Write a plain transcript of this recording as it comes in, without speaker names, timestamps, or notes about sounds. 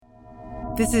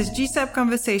This is GSAP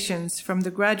Conversations from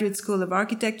the Graduate School of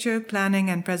Architecture, Planning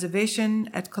and Preservation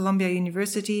at Columbia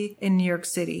University in New York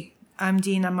City. I'm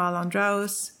Dean Amal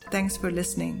Andraos. Thanks for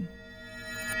listening.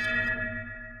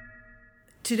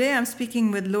 Today I'm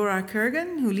speaking with Laura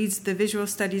Kurgan, who leads the Visual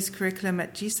Studies curriculum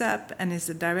at GSAP and is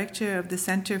the director of the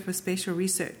Center for Spatial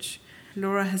Research.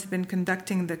 Laura has been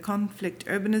conducting the Conflict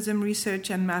Urbanism Research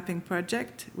and Mapping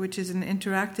Project, which is an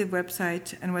interactive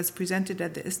website and was presented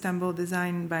at the Istanbul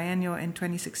Design Biennial in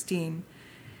 2016.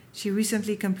 She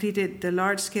recently completed the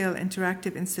large-scale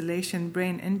interactive installation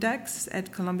Brain Index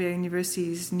at Columbia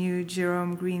University's new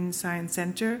Jerome Green Science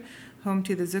Center, home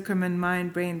to the Zuckerman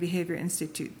Mind Brain Behavior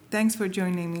Institute. Thanks for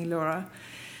joining me, Laura.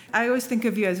 I always think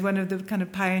of you as one of the kind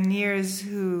of pioneers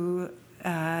who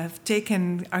have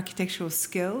taken architectural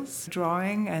skills,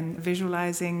 drawing and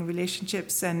visualizing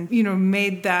relationships, and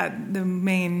made that the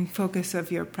main focus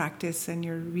of your practice and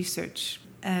your research.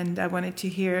 And I wanted to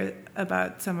hear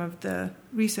about some of the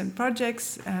recent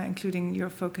projects, including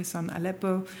your focus on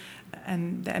Aleppo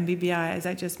and the MBBI, as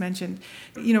I just mentioned.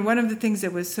 One of the things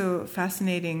that was so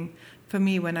fascinating for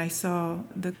me when I saw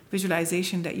the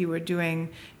visualization that you were doing,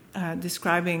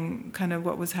 describing kind of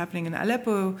what was happening in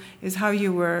Aleppo, is how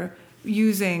you were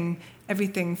using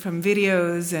everything from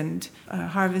videos and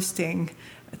harvesting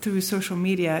through social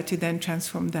media to then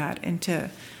transform that into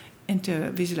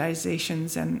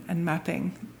visualizations and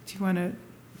mapping. Do you want to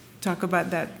talk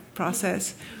about that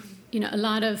process? A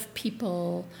lot of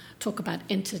people talk about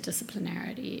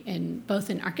interdisciplinarity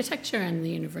both in architecture and the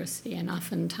university, and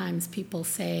oftentimes people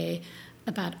say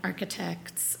about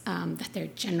architects that they're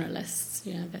generalists,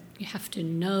 that you have to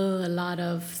know a lot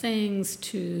of things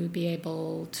to be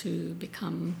able to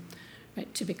become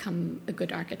a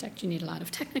good architect. You need a lot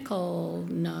of technical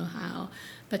know-how,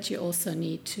 but you also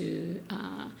need to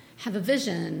have a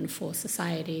vision for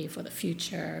society, for the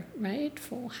future, right?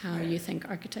 For how you think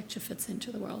architecture fits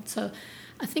into the world. So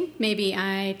I think maybe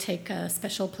I take a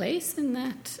special place in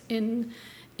that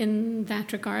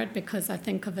regard, because I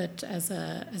think of it as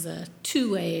a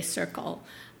two-way circle.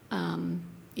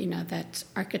 That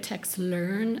architects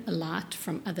learn a lot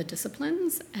from other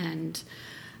disciplines and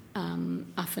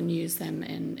often use them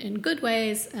in good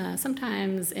ways,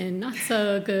 sometimes in not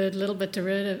so good, little bit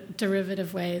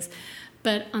derivative ways.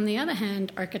 But on the other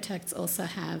hand, architects also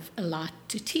have a lot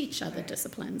to teach other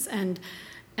disciplines. And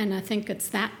I think it's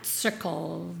that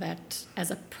circle that, as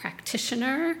a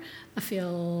practitioner, I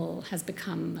feel has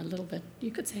become a little bit, you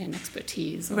could say, an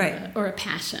expertise or a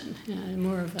passion,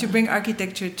 more of to bring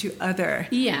architecture to other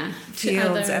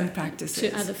fields and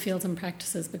practices. To other fields and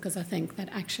practices, because I think that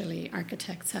actually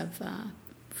architects have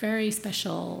very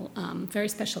special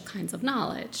kinds of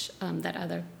knowledge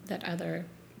that other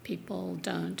people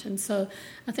don't. And so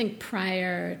I think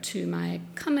prior to my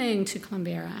coming to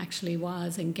Columbia, I actually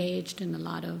was engaged in a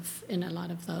lot of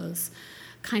those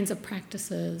kinds of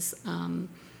practices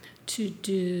to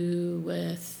do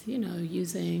with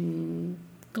using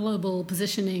global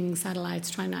positioning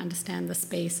satellites, trying to understand the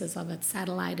spaces of its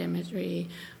satellite imagery.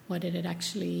 What did it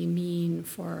actually mean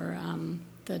for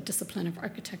the discipline of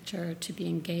architecture to be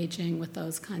engaging with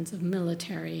those kinds of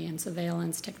military and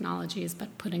surveillance technologies,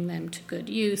 but putting them to good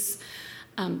use,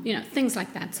 things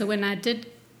like that. So when I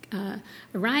did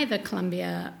arrive at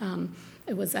Columbia,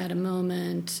 it was at a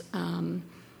moment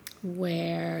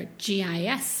where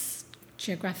GIS,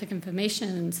 Geographic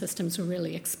Information Systems, were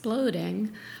really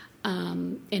exploding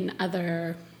in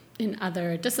other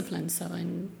disciplines. So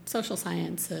in social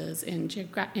sciences, in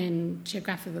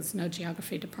geography, there's no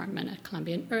geography department at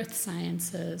Columbia, in earth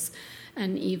sciences,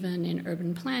 and even in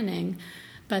urban planning.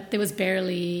 But there was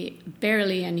barely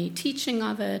any teaching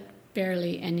of it,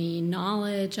 barely any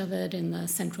knowledge of it in the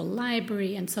central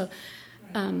library. And so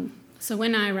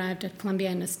when I arrived at Columbia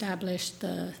and established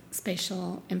the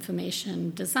Spatial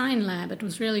Information Design Lab, it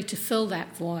was really to fill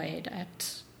that void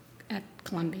at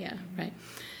Columbia, right?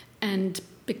 And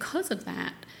because of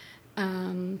that,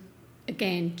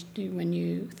 again, when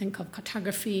you think of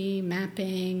cartography,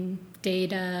 mapping,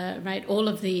 data, right, all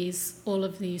of these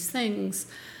things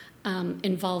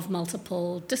involve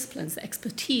multiple disciplines, the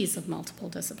expertise of multiple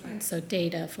disciplines. So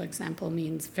data, for example,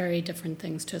 means very different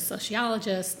things to a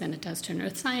sociologist than it does to an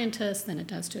earth scientist, than it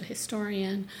does to a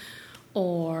historian,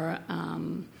 or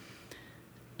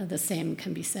the same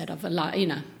can be said of a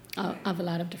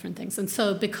lot of different things. And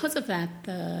so because of that,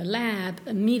 the lab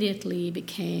immediately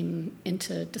became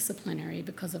interdisciplinary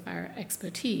because of our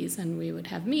expertise, and we would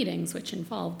have meetings which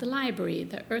involved the library,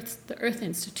 the Earth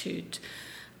Institute,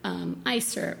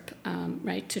 ISERP,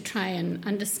 right, to try and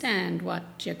understand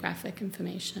what geographic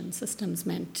information systems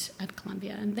meant at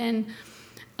Columbia. And then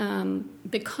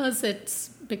because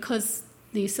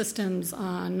these systems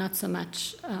are not so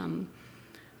much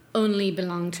only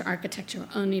belong to architecture,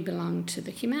 only belong to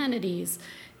the humanities.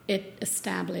 It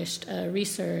established a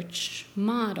research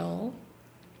model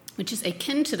which is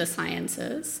akin to the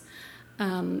sciences,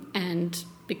 and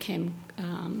became,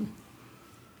 I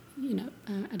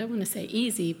don't want to say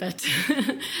easy, but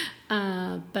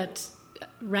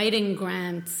writing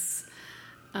grants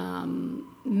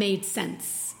made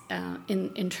sense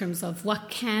in terms of what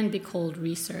can be called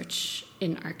research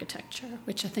in architecture,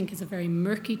 which I think is a very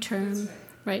murky term,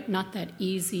 right? Not that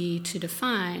easy to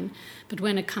define, but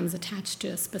when it comes attached to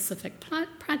a specific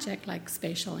project like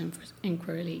spatial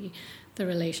inquiry, the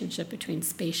relationship between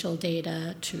spatial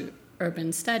data to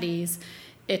urban studies,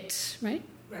 right?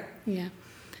 Yeah.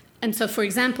 And so, for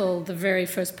example, the very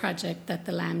first project that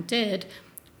the LAM did,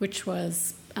 which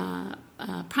was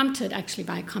prompted actually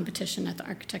by a competition at the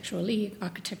Architectural League,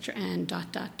 Architecture and ...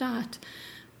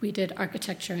 We did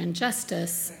Architecture and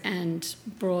Justice and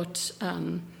brought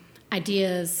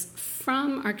ideas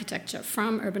from architecture,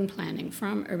 from urban planning,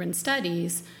 from urban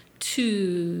studies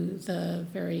to the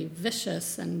very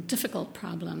vicious and difficult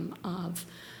problem of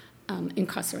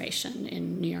incarceration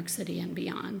in New York City and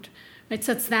beyond. Right,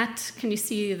 so it's that, can you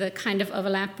see the kind of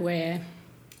overlap where...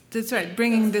 That's right,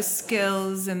 bringing the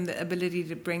skills and the ability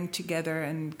to bring together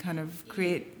and kind of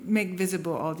make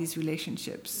visible all these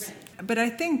relationships. Right. But I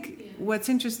think what's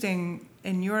interesting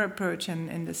in your approach and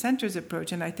in the center's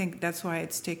approach, and I think that's why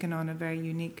it's taken on a very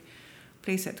unique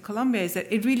place at Columbia, is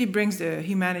that it really brings the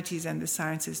humanities and the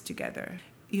sciences together.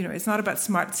 It's not about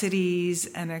smart cities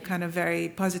and a kind of very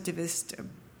positivist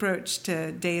approach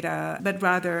to data, but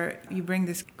rather you bring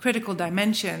this critical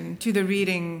dimension to the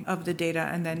reading of the data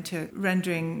and then to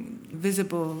rendering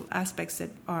visible aspects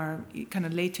that are kind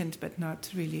of latent but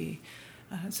not really.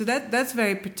 So that's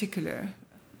very particular.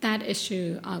 That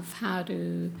issue of how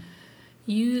to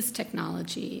use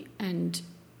technology and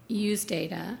use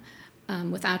data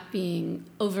without being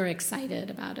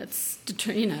overexcited about its,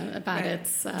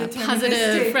 its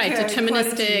positive,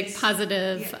 deterministic,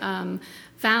 positive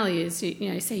values.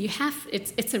 You say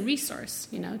it's a resource.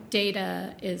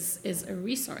 Data is a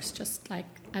resource. Just like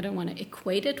I don't want to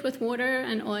equate it with water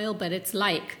and oil, but it's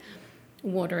like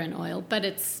water and oil, but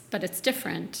it's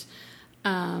different.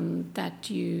 That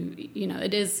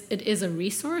it is a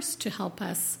resource to help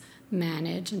us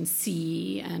manage and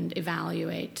see and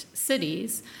evaluate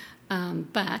cities,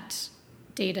 but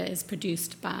data is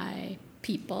produced by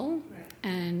people,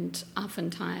 and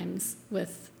oftentimes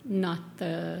with not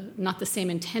the same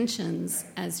intentions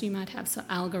as you might have. So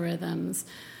algorithms,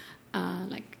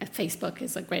 like Facebook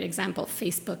is a great example.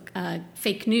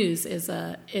 Fake news is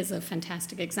a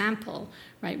fantastic example,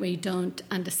 right? Where you don't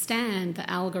understand the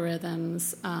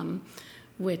algorithms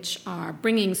which are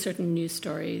bringing certain news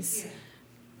stories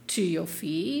to your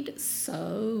feed.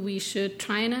 So we should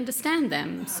try and understand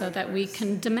them so that we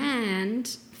can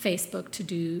demand Facebook to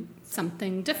do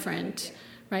something different,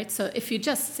 right? So if you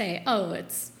just say, oh,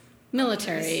 it's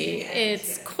military,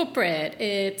 it's corporate,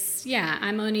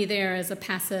 I'm only there as a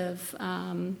passive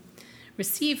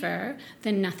receiver,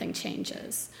 then nothing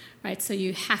changes, right? So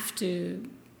you have to,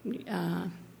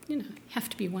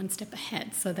 be one step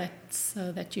ahead so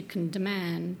that you can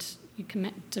demand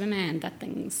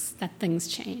that things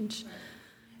change.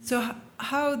 So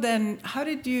how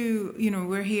did you,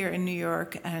 we're here in New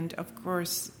York, and of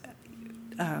course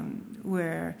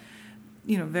we're,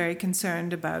 very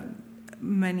concerned about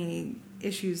many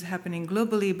issues happening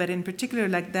globally, but in particular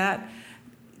like that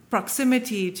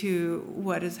proximity to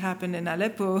what has happened in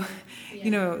Aleppo,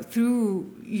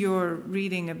 through your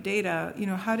reading of data,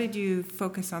 how did you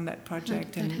focus on that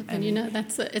project?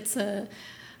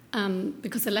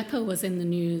 Because Aleppo was in the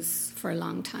news for a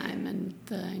long time, and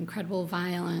the incredible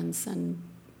violence and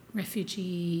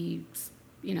refugees,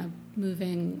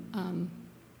 moving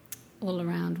all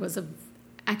around was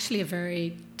actually a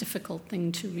very difficult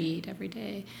thing to read every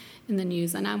day in the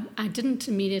news. And I didn't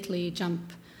immediately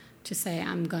jump to say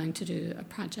I'm going to do a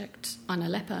project on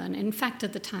Aleppo. And in fact,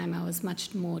 at the time, I was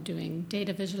much more doing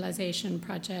data visualization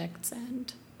projects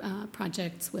and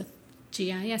projects with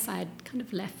GIS. I had kind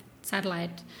of left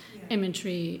satellite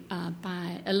imagery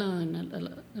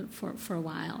alone for a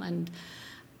while. And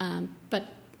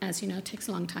but as you know, it takes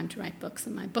a long time to write books,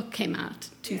 and my book came out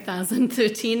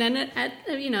 2013, and at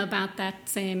about that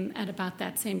same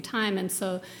time, and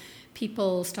so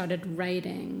people started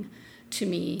writing to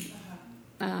me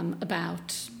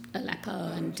about Aleppo,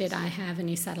 and did I have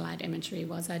any satellite imagery?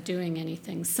 Was I doing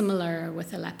anything similar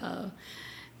with Aleppo?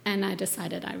 And I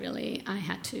decided I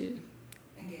had to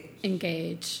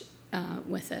engage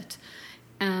with it,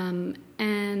 and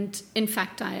in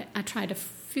fact, I tried to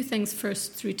few things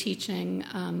first through teaching,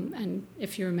 and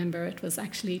if you remember, it was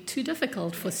actually too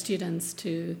difficult for students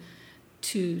to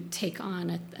take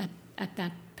on at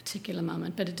that particular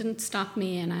moment. But it didn't stop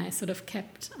me, and I sort of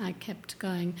kept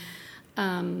going.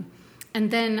 And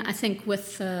then I think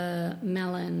with the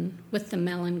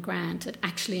Mellon grant, it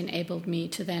actually enabled me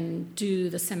to then do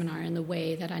the seminar in the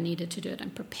way that I needed to do it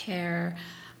and prepare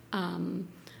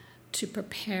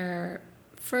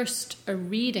first a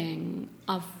reading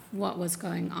of what was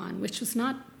going on, which was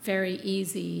not very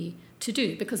easy to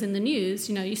do, because in the news,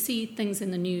 you see things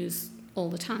in the news all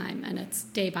the time, and it's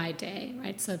day by day,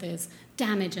 right? So there's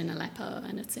damage in Aleppo,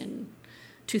 and it's in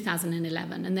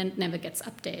 2011, and then it never gets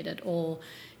updated, or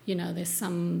there's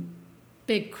some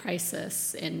big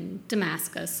crisis in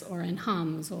Damascus or in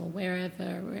Homs or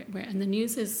wherever, and the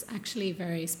news is actually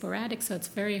very sporadic, so it's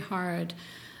very hard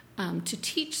to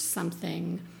teach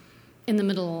something in the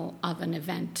middle of an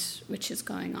event which is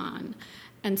going on.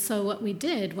 And so what we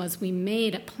did was we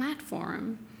made a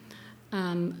platform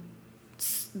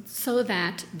so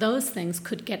that those things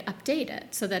could get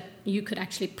updated, so that you could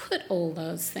actually put all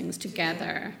those things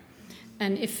together.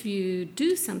 And if you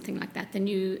do something like that, then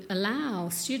you allow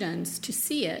students to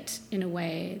see it in a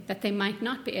way that they might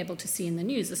not be able to see in the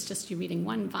news. It's just you're reading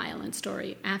one violent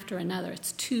story after another.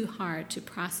 It's too hard to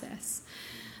process.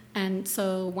 And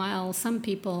so while some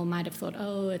people might have thought,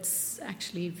 it's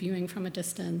actually viewing from a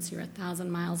distance, you're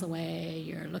 1,000 miles away,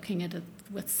 you're looking at it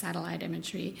with satellite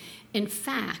imagery, in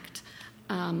fact,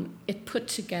 it put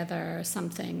together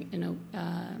something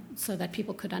so that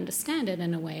people could understand it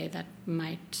in a way that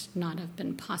might not have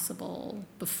been possible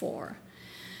before.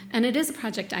 And it is a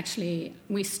project, actually,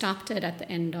 we stopped it at the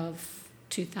end of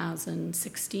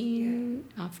 2016,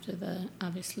 after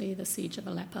obviously the siege of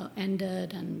Aleppo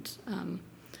ended and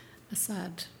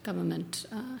Assad government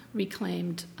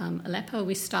reclaimed Aleppo.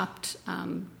 We stopped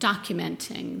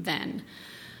documenting then.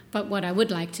 But what I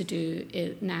would like to do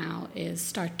now is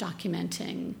start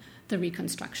documenting the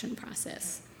reconstruction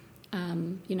process.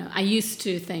 I used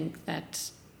to think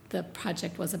that the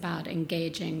project was about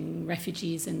engaging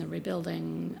refugees in the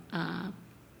rebuilding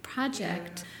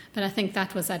project, but I think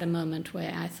that was at a moment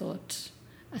where I thought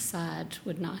Assad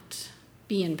would not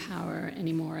be in power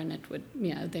anymore, and it would,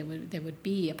 there would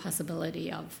be a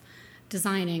possibility of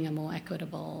designing a more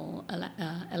equitable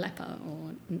Aleppo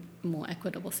or more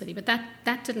equitable city. But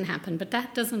that didn't happen. But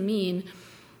that doesn't mean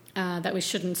that we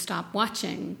shouldn't stop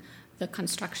watching the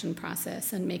construction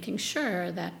process and making sure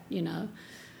that,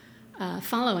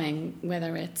 following,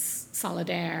 whether it's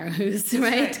Solidaire, who's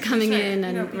coming in,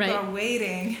 and people are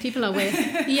waiting. People are waiting.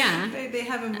 Yeah, they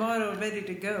have a model ready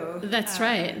to go. That's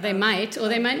right. They might, or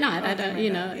they might not. I don't.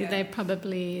 Yeah. They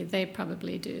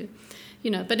probably do.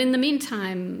 But in the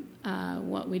meantime,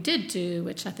 what we did do,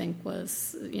 which I think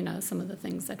was, some of the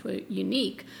things that were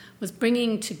unique, was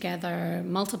bringing together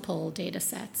multiple data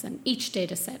sets, and each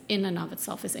data set in and of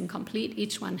itself is incomplete.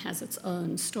 Each one has its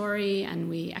own story, and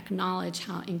we acknowledge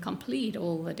how incomplete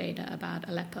all the data about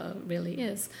Aleppo really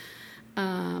is.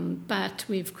 But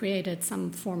we've created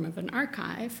some form of an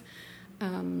archive.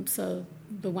 So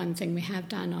the one thing we have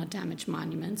done are damaged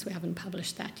monuments. We haven't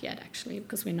published that yet, actually,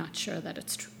 because we're not sure that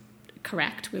it's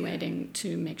correct. We're waiting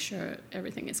to make sure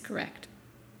everything is correct.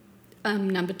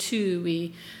 Number two,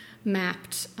 we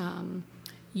mapped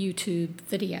YouTube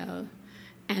video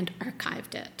and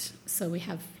archived it. So we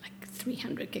have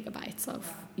 300 gigabytes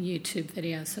of YouTube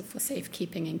video, so for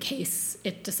safekeeping in case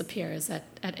it disappears at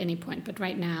any point. But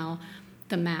right now,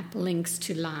 the map links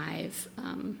to live,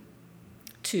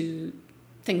 to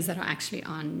things that are actually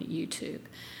on YouTube.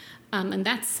 And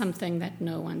that's something that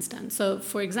no one's done. So,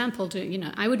 for example,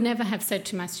 I would never have said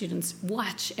to my students,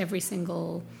 watch every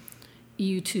single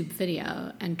YouTube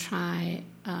video and try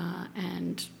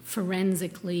and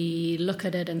forensically look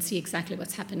at it and see exactly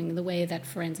what's happening, the way that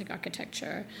forensic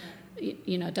architecture,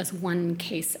 does one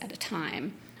case at a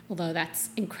time. Although that's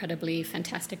incredibly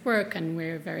fantastic work, and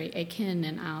we're very akin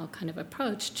in our kind of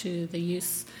approach to the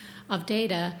use of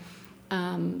data.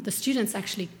 The students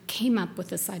actually came up with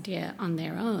this idea on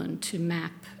their own to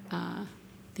map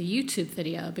the YouTube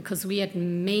video, because we had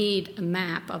made a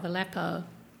map of Aleppo,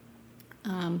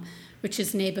 which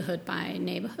is neighborhood by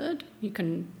neighborhood. You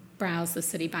can browse the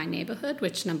city by neighborhood,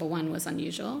 which, number one, was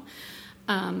unusual.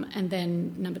 And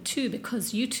then number two,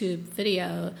 because YouTube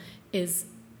video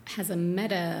has a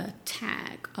meta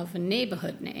tag of a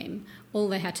neighborhood name, all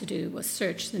they had to do was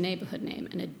search the neighborhood name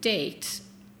and a date,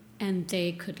 and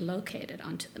they could locate it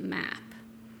onto the map.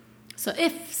 So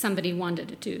if somebody wanted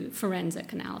to do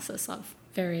forensic analysis of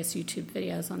various YouTube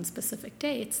videos on specific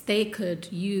dates, they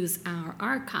could use our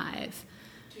archive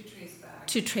To trace back.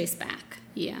 To trace back,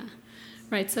 yeah.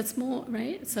 Right, so it's more,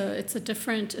 right? So it's a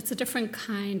different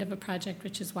kind of a project,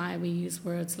 which is why we use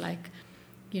words like,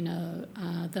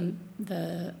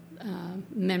 the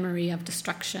memory of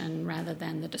destruction rather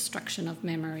than the destruction of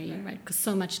memory, right? Because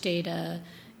so much data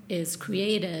is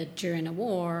created during a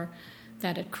war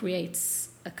that it creates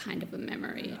a kind of a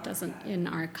memory. It doesn't in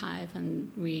archive,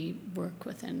 and we work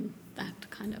within that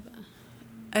kind of a...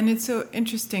 And it's so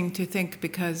interesting to think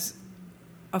because,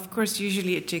 of course,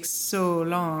 usually it takes so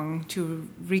long to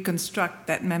reconstruct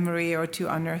that memory or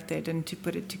to unearth it and to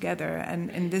put it together.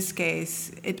 And in this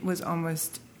case, it was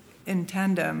almost in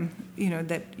tandem,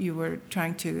 that you were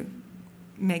trying to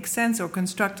make sense or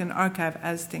construct an archive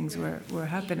as things were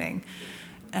happening.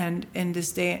 And in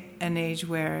this day and age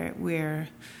where we're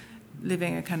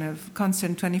living a kind of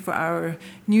constant 24-hour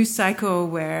news cycle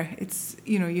where it's,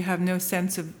 you have no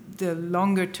sense of the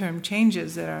longer term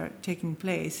changes that are taking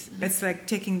place. It's like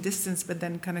taking distance but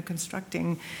then kind of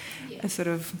constructing a sort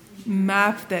of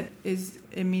map that is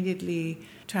immediately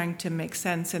trying to make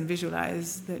sense and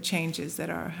visualize the changes that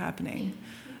are happening.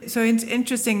 So it's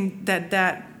interesting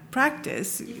that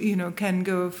practice, can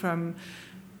go from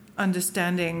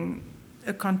understanding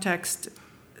a context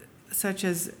such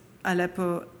as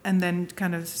Aleppo and then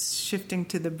kind of shifting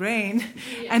to the brain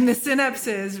and the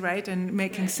synapses, right, and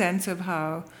making sense of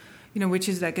how, which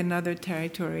is like another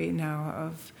territory now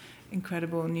of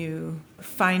incredible new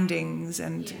findings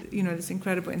and, this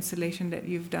incredible installation that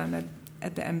you've done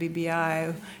at the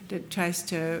MBBI that tries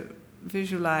to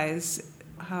visualize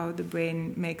how the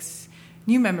brain makes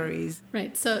new memories.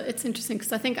 Right. So it's interesting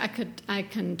because I think I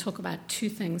can talk about two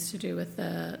things to do with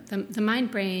the Mind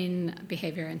Brain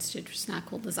Behavior Institute, which is now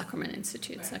called the Zuckerman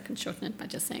Institute. Right. So I can shorten it by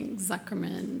just saying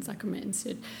Zuckerman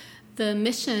Institute. The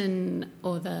mission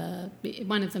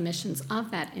one of the missions of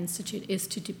that institute is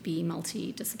to be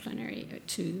multidisciplinary,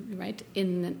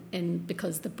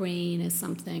 because the brain is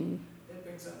something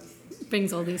that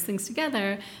brings all these things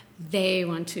together. They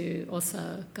want to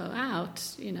also go out,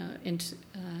 into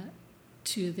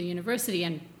to the university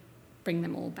and bring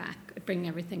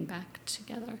everything back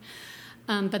together.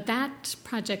 But that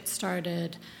project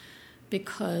started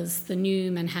because the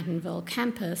new Manhattanville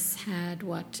campus had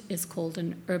what is called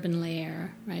an urban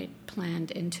layer, right,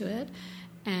 planned into it.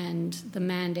 And the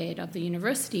mandate of the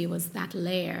university was that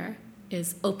layer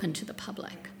is open to the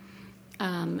public.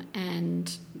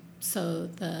 And so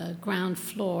the ground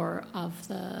floor of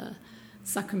the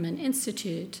Zuckerman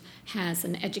Institute has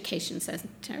an education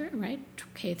center, right,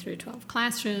 K through 12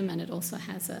 classroom, and it also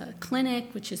has a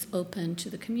clinic which is open to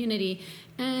the community,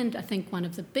 and I think one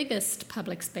of the biggest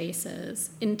public spaces,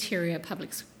 interior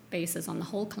public spaces on the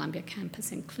whole Columbia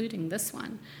campus, including this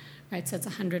one, right, so it's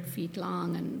 100 feet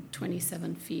long and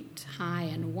 27 feet high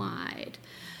and wide,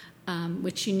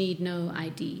 which you need no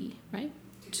ID, right,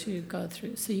 to go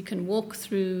through. So you can walk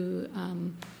through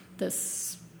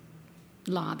this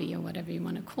lobby or whatever you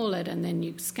want to call it, and then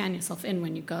you scan yourself in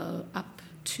when you go up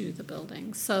to the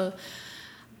building. So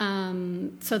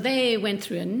they went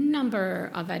through a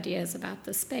number of ideas about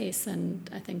the space, and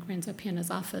I think Renzo Piana's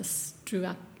office drew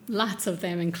up lots of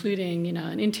them, including,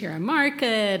 an interior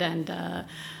market and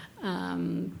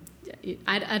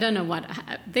I don't know what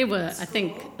they were. I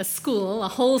think a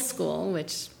whole school,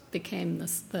 which became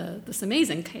this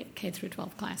amazing K through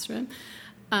 12 classroom.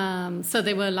 So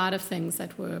there were a lot of things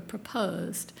that were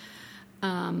proposed.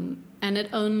 And it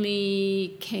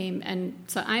only came, and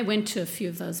so I went to a few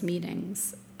of those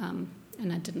meetings, and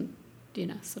I didn't,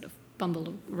 sort of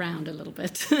bumble around a little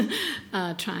bit,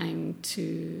 trying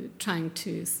to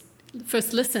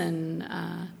first listen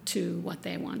to what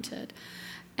they wanted.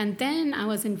 And then I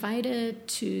was invited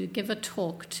to give a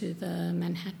talk to the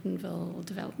Manhattanville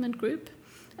Development Group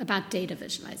about data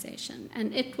visualization.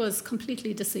 And it was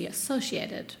completely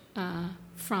disassociated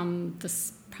from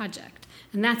this project.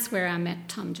 And that's where I met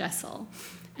Tom Jessel.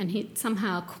 And he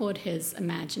somehow caught his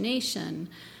imagination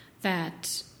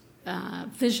that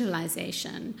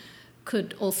visualization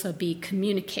could also be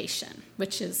communication,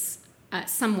 which is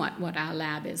somewhat what our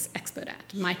lab is expert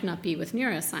at. It might not be with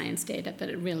neuroscience data, but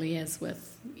it really is with,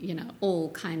 all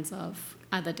kinds of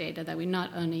other data that we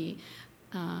not only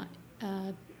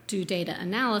do data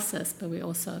analysis, but we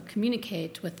also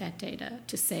communicate with that data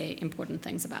to say important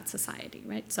things about society,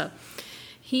 right? So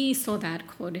he saw that,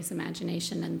 caught his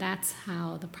imagination, and that's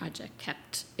how the project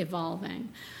kept evolving.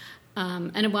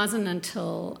 And it wasn't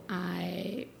until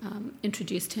I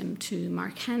introduced him to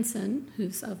Mark Hansen,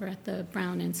 who's over at the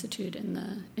Brown Institute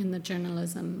in the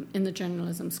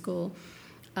journalism school,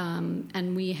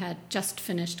 and we had just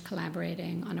finished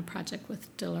collaborating on a project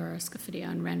with Diller, Scofidio,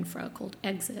 and Renfro called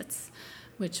Exits,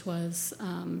 which was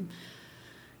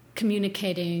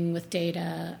communicating with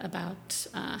data about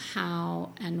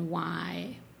how and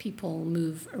why people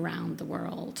move around the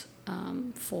world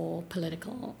for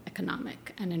political,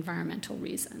 economic, and environmental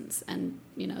reasons. And,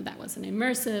 that was an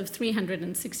immersive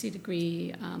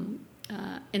 360-degree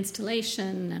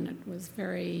installation, and it was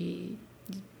very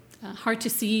hard to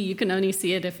see. You can only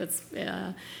see it if it's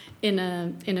in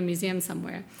a museum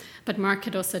somewhere. But Mark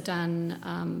had also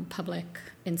done public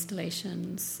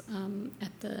installations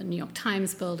at the New York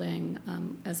Times building,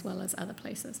 as well as other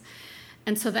places.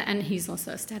 And he's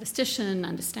also a statistician,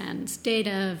 understands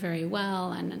data very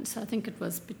well, and so I think it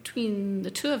was between the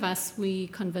two of us we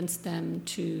convinced them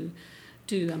to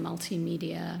do a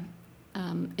multimedia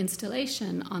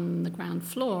installation on the ground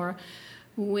floor,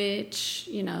 which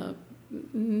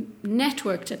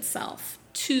networked itself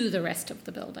to the rest of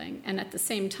the building, and at the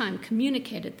same time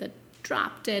communicated the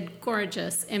drop-dead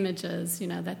gorgeous images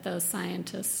that those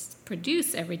scientists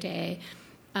produce every day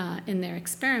in their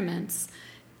experiments,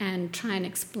 and try and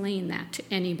explain that to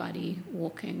anybody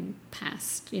walking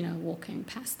past the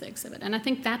exhibit. And I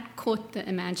think that caught the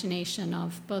imagination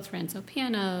of both Renzo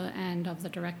Piano and of the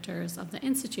directors of the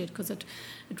Institute, because it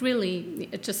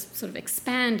just sort of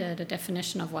expanded a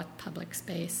definition of what public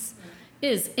space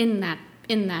is in that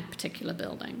particular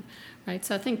building, right?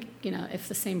 So I think, if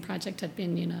the same project had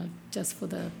been, just for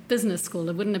the business school,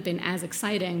 it wouldn't have been as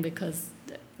exciting, because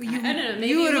I don't know. Maybe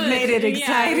you would have made it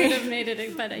exciting. Yeah, I would have made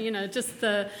it. But just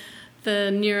the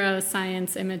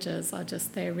neuroscience images are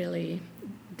just they really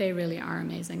are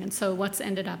amazing. And so what's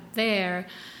ended up there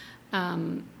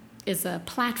is a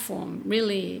platform.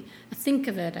 Really, I think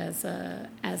of it as a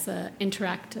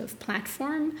interactive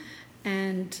platform,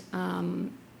 and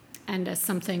as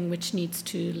something which needs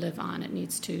to live on. It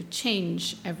needs to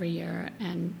change every year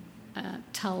and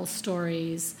tell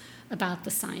stories about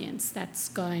the science that's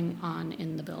going on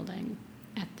in the building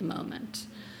at the moment.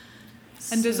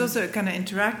 And there's also a kind of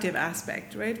interactive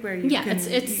aspect, right? Where it's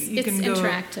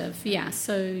interactive. Yeah.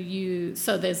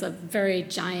 So there's a very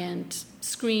giant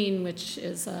screen, which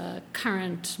is a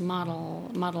current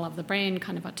model of the brain,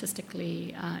 kind of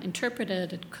artistically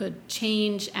interpreted. It could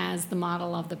change as the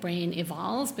model of the brain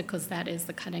evolves, because that is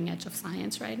the cutting edge of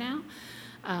science right now.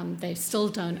 They still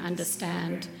don't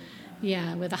understand.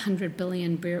 Yeah, with 100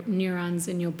 billion neurons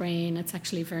in your brain, it's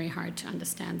actually very hard to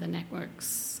understand the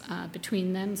networks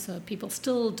between them. So people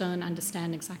still don't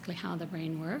understand exactly how the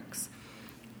brain works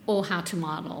or how to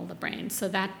model the brain. So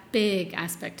that big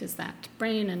aspect is that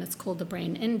brain, and it's called the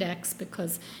brain index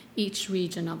because each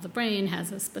region of the brain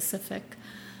has a specific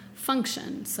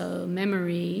function. So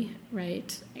memory,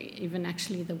 right, even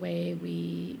actually the way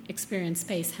we experience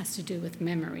space has to do with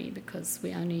memory, because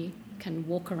we only can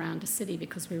walk around a city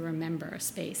because we remember a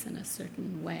space in a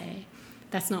certain way.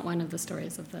 That's not one of the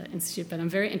stories of the Institute, but I'm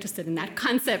very interested in that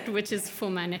concept, which is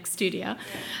for my next studio.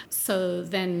 So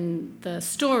then the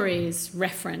stories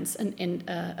reference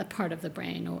a part of the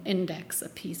brain, or index a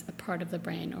part of the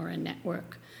brain, or a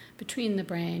network between the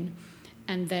brain.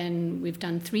 And then we've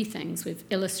done three things. We've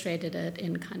illustrated it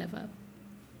in kind of a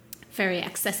very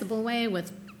accessible way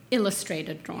with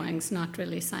illustrated drawings, not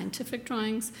really scientific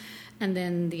drawings. And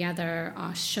then the other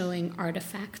are showing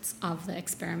artifacts of the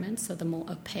experiment, so the more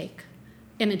opaque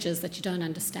images that you don't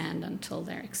understand until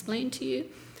they're explained to you.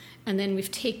 And then we've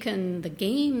taken the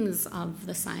games of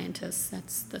the scientists,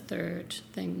 that's the third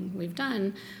thing we've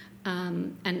done,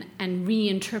 and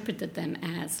reinterpreted them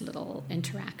as little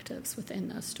interactives within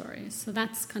those stories. So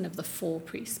that's kind of the four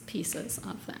pieces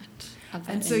of that.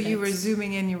 And so you were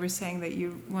zooming in, you were saying that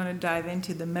you want to dive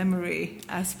into the memory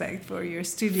aspect for your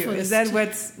studio. Is that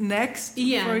what's next for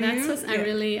you?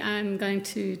 I'm going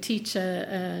to teach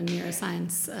a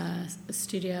neuroscience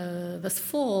studio this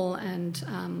fall, and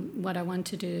what I want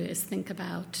to do is think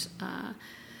about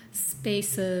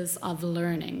spaces of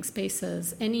learning,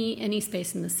 any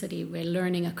space in the city where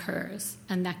learning occurs,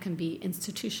 and that can be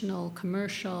institutional,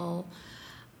 commercial,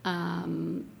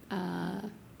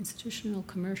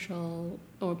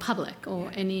 or public,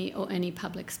 or any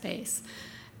public space,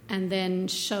 and then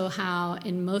show how,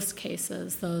 in most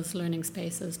cases, those learning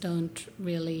spaces don't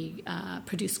really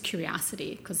produce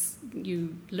curiosity, because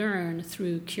you learn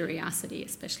through curiosity,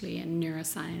 especially in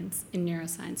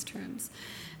neuroscience terms.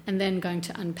 And then going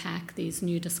to unpack these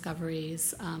new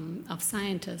discoveries of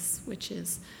scientists, which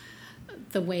is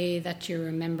the way that you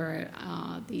remember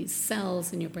these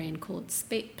cells in your brain called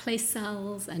place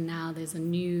cells, and now there's a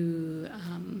new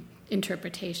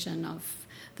interpretation of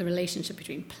the relationship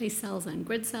between place cells and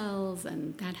grid cells,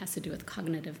 and that has to do with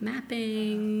cognitive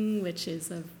mapping, which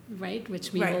is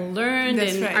which we all learned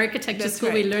in architecture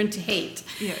school. We learned to hate.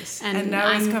 Yes, and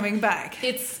now it's coming back.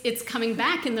 It's coming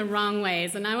back in the wrong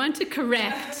ways, and I want to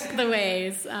correct the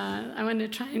ways. I want to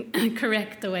try and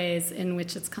correct the ways in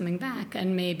which it's coming back,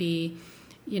 and maybe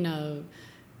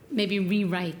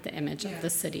rewrite the image of the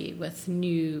city with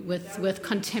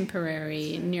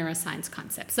contemporary neuroscience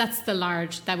concepts.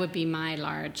 That would be my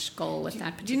large goal with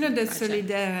that particular project. Do you know that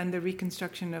Solidaire and the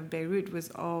reconstruction of Beirut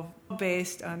was all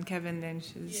based on Kevin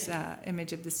Lynch's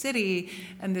image of the city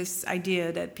and this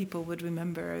idea that people would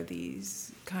remember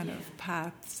these kind of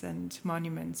paths and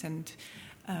monuments, and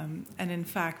in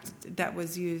fact that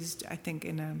was used, I think,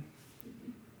 in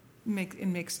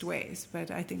mixed ways.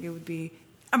 But I think it would be,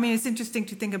 it's interesting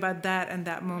to think about that and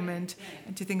that moment,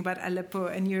 and to think about Aleppo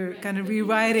and your kind of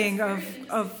rewriting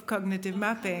of cognitive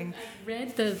mapping. I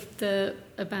read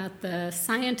about the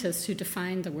scientist who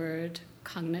defined the word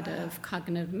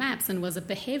cognitive maps and was a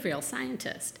behavioral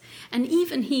scientist. And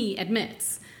even he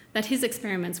admits that his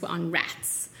experiments were on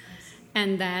rats,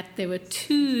 and that there were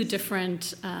two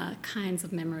different kinds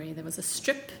of memory. There was a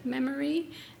strip memory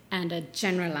and a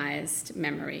generalized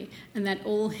memory, and that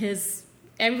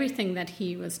everything that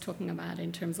he was talking about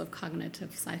in terms of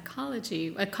cognitive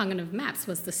psychology, cognitive maps,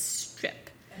 was the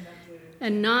strip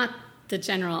and not the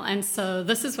general. And so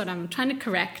this is what I'm trying to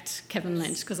correct Kevin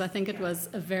Lynch, because I think it was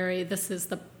this is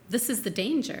the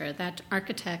danger that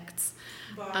architects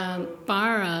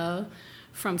borrow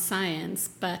from science,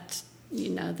 but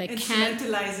they can't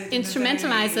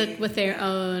instrumentalize it with their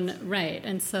own right.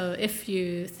 And so if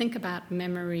you think about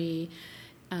memory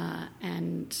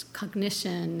and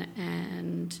cognition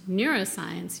and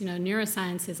neuroscience,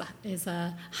 neuroscience is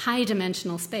a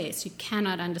high-dimensional space. You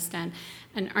cannot understand,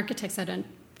 and architects, I don't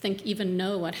think, even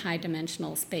know what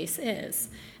high-dimensional space is.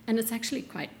 And it's actually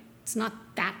it's not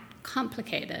that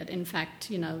complicated. In fact,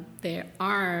 there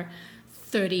are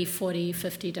 30, 40,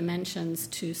 50 dimensions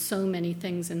to so many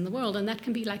things in the world, and that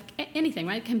can be like anything,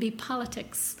 right? It can be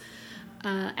politics,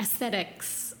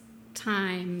 aesthetics,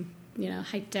 time,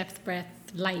 height, depth, breadth,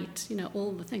 light,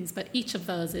 all the things. But each of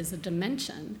those is a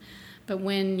dimension. But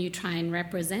when you try and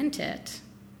represent it,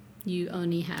 you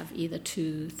only have either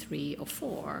 2, 3, or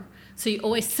 4. So you're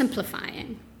always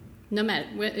simplifying. No matter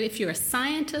if you're a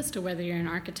scientist or whether you're an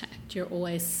architect, you're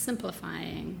always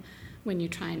simplifying when you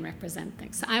try and represent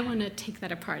things. So I want to take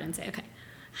that apart and say, okay,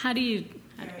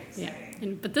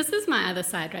 but this is my other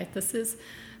side, right? This is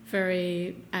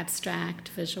very abstract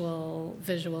visual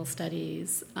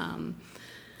studies,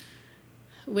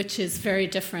 which is very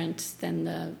different than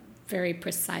the very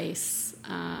precise,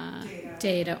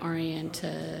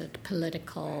 data-oriented,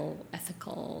 political,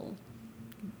 ethical,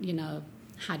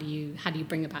 how do you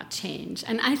bring about change?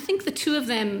 And I think the two of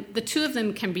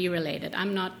them can be related.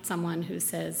 I'm not someone who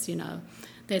says,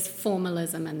 there's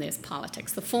formalism and there's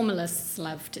politics. The formalists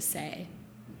love to say,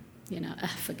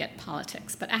 forget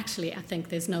politics. But actually, I think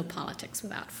there's no politics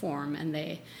without form, and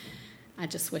I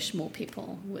just wish more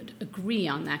people would agree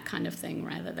on that kind of thing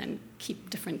rather than keep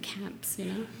different camps,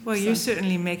 Well, you're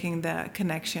certainly making the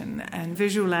connection and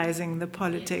visualizing the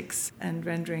politics and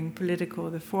rendering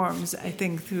political the forms, I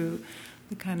think, through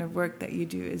the kind of work that you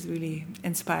do is really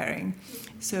inspiring.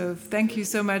 So thank you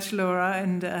so much, Laura,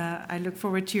 and I look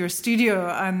forward to your studio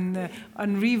on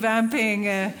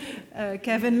revamping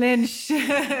Kevin Lynch.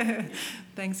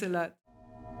 Thanks a lot.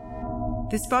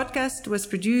 This podcast was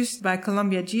produced by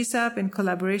Columbia GSAPP in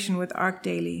collaboration with ARC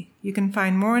Daily. You can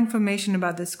find more information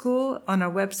about the school on our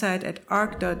website at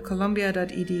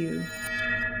arc.columbia.edu.